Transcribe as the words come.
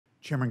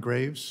Chairman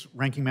Graves,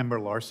 Ranking Member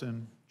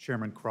Larson,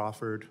 Chairman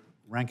Crawford,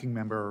 Ranking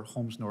Member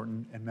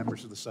Holmes-Norton, and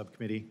members of the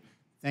subcommittee,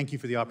 thank you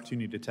for the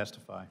opportunity to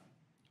testify.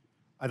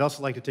 I'd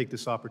also like to take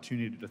this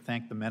opportunity to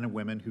thank the men and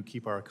women who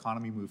keep our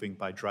economy moving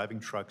by driving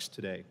trucks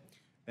today,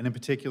 and in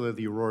particular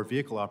the Aurora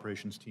Vehicle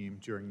Operations Team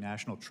during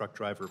National Truck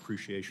Driver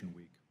Appreciation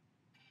Week.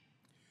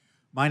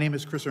 My name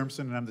is Chris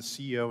Urmson, and I'm the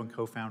CEO and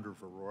co-founder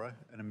of Aurora,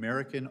 an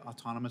American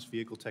autonomous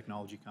vehicle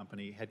technology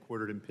company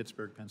headquartered in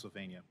Pittsburgh,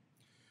 Pennsylvania.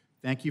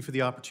 Thank you for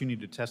the opportunity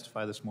to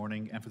testify this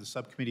morning and for the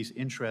subcommittee's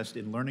interest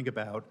in learning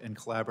about and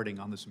collaborating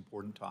on this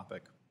important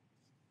topic.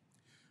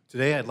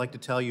 Today, I'd like to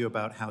tell you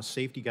about how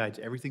safety guides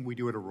everything we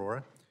do at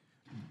Aurora,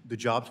 the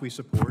jobs we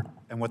support,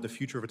 and what the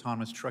future of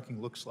autonomous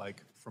trucking looks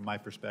like from my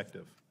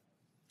perspective.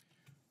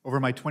 Over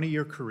my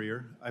 20-year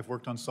career, I've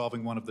worked on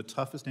solving one of the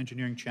toughest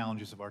engineering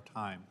challenges of our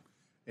time,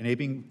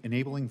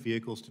 enabling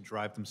vehicles to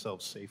drive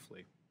themselves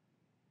safely.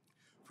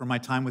 From my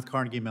time with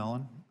Carnegie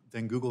Mellon,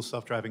 then Google's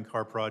self-driving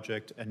car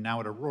project, and now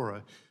at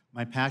Aurora,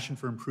 my passion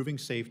for improving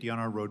safety on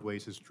our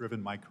roadways has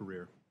driven my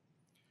career.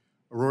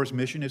 Aurora's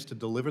mission is to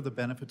deliver the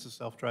benefits of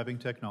self-driving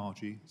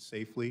technology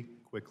safely,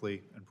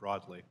 quickly, and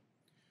broadly.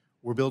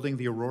 We're building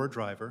the Aurora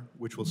Driver,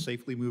 which will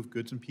safely move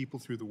goods and people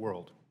through the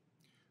world.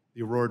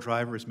 The Aurora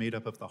Driver is made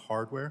up of the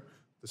hardware,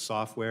 the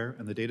software,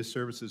 and the data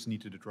services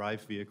needed to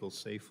drive vehicles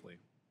safely.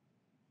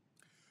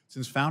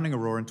 Since founding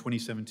Aurora in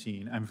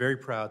 2017, I'm very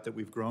proud that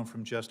we've grown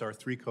from just our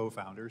three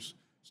co-founders,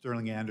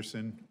 Sterling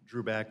Anderson,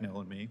 Drew Bagnell,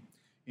 and me,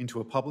 into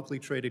a publicly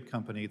traded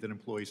company that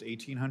employs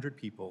 1,800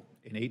 people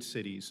in 8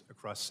 cities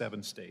across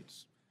 7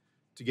 states.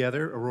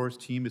 Together, Aurora's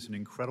team is an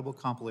incredible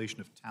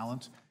compilation of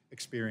talent,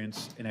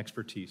 experience, and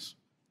expertise.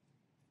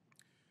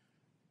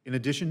 In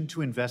addition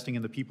to investing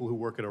in the people who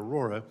work at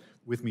Aurora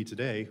with me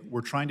today,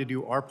 we're trying to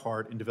do our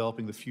part in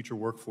developing the future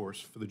workforce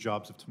for the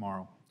jobs of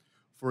tomorrow.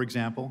 For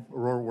example,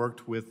 Aurora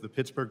worked with the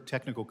Pittsburgh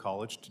Technical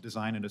College to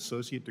design an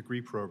associate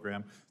degree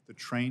program that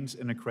trains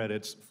and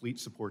accredits fleet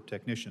support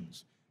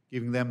technicians,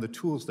 giving them the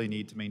tools they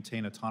need to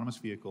maintain autonomous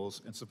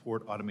vehicles and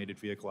support automated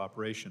vehicle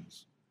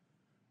operations.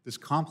 This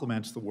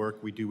complements the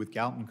work we do with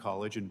Galton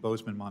College in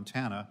Bozeman,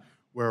 Montana,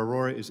 where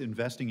Aurora is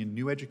investing in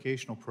new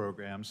educational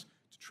programs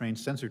to train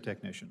sensor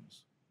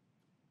technicians.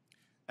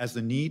 As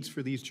the needs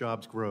for these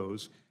jobs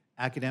grows,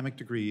 academic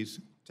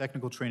degrees,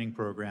 technical training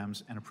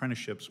programs, and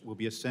apprenticeships will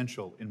be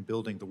essential in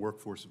building the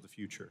workforce of the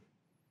future.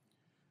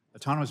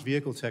 Autonomous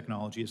vehicle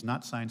technology is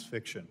not science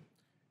fiction.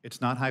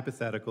 It's not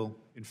hypothetical.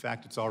 In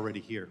fact, it's already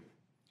here.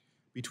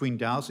 Between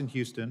Dallas and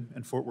Houston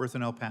and Fort Worth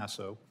and El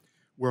Paso,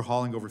 we're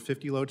hauling over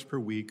 50 loads per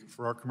week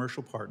for our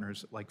commercial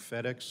partners like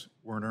FedEx,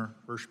 Werner,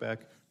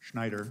 Hirschbach,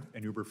 Schneider,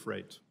 and Uber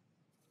Freight.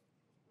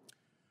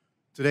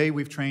 Today,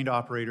 we have a trained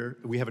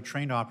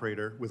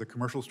operator with a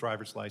commercial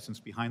driver's license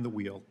behind the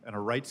wheel and a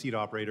right seat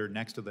operator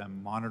next to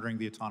them monitoring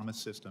the autonomous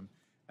system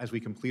as we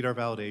complete our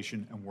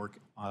validation work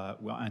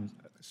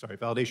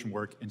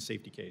and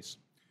safety case.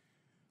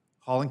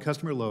 Hauling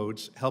customer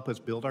loads help us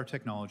build our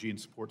technology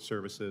and support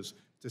services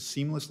to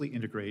seamlessly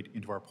integrate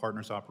into our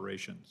partners'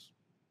 operations.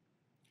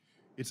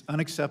 It's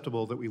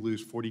unacceptable that we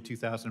lose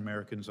 42,000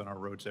 Americans on our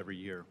roads every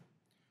year.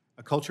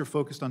 A culture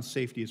focused on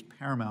safety is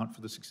paramount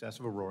for the success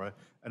of Aurora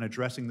and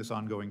addressing this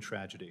ongoing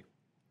tragedy.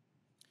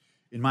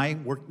 In my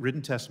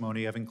written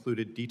testimony, I've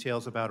included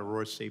details about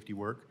Aurora's safety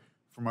work,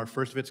 from our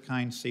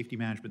first-of-its-kind safety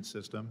management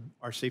system,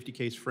 our safety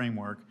case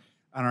framework,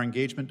 and our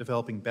engagement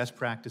developing best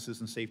practices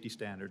and safety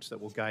standards that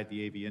will guide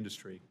the AV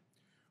industry.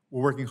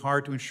 We're working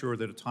hard to ensure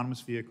that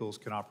autonomous vehicles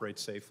can operate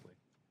safely.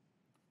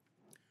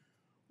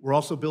 We're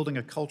also building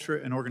a culture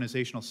and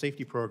organizational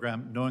safety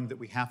program knowing that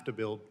we have to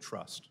build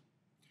trust.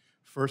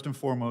 First and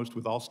foremost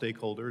with all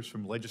stakeholders,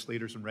 from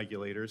legislators and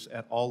regulators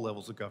at all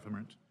levels of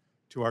government,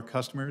 to our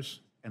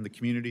customers and the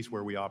communities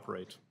where we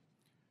operate.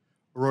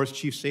 Aurora's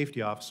Chief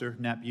Safety Officer,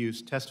 Nat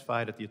Buse,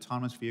 testified at the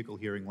autonomous vehicle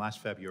hearing last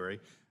February,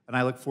 and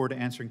I look forward to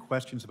answering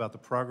questions about the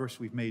progress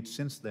we've made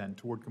since then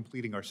toward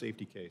completing our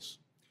safety case.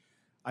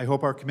 I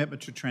hope our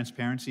commitment to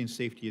transparency and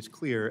safety is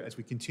clear as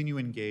we continue to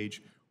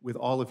engage with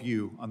all of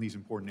you on these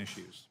important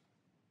issues.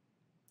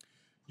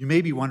 You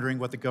may be wondering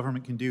what the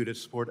government can do to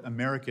support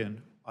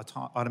American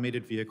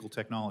automated vehicle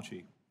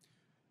technology.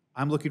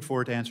 I'm looking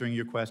forward to answering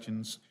your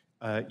questions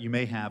you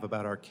may have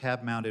about our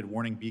cab-mounted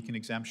warning beacon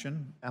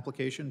exemption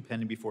application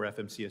pending before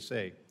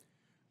FMCSA.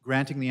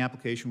 Granting the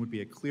application would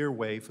be a clear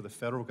way for the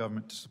federal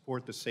government to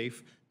support the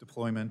safe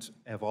deployment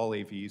of all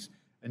AVs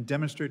and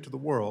demonstrate to the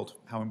world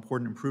how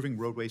important improving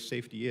roadway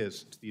safety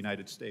is to the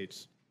United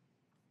States.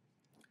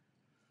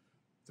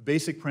 The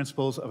basic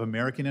principles of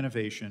American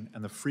innovation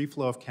and the free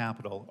flow of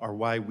capital are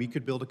why we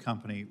could build a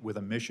company with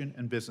a mission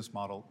and business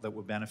model that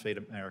will benefit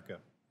America.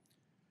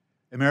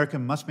 America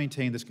must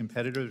maintain this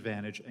competitive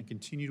advantage and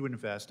continue to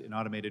invest in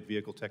automated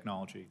vehicle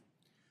technology.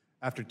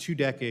 After 2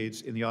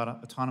 decades in the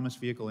autonomous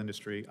vehicle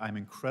industry, I'm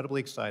incredibly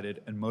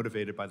excited and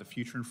motivated by the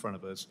future in front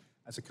of us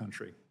as a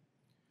country.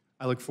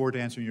 I look forward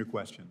to answering your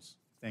questions.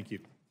 Thank you.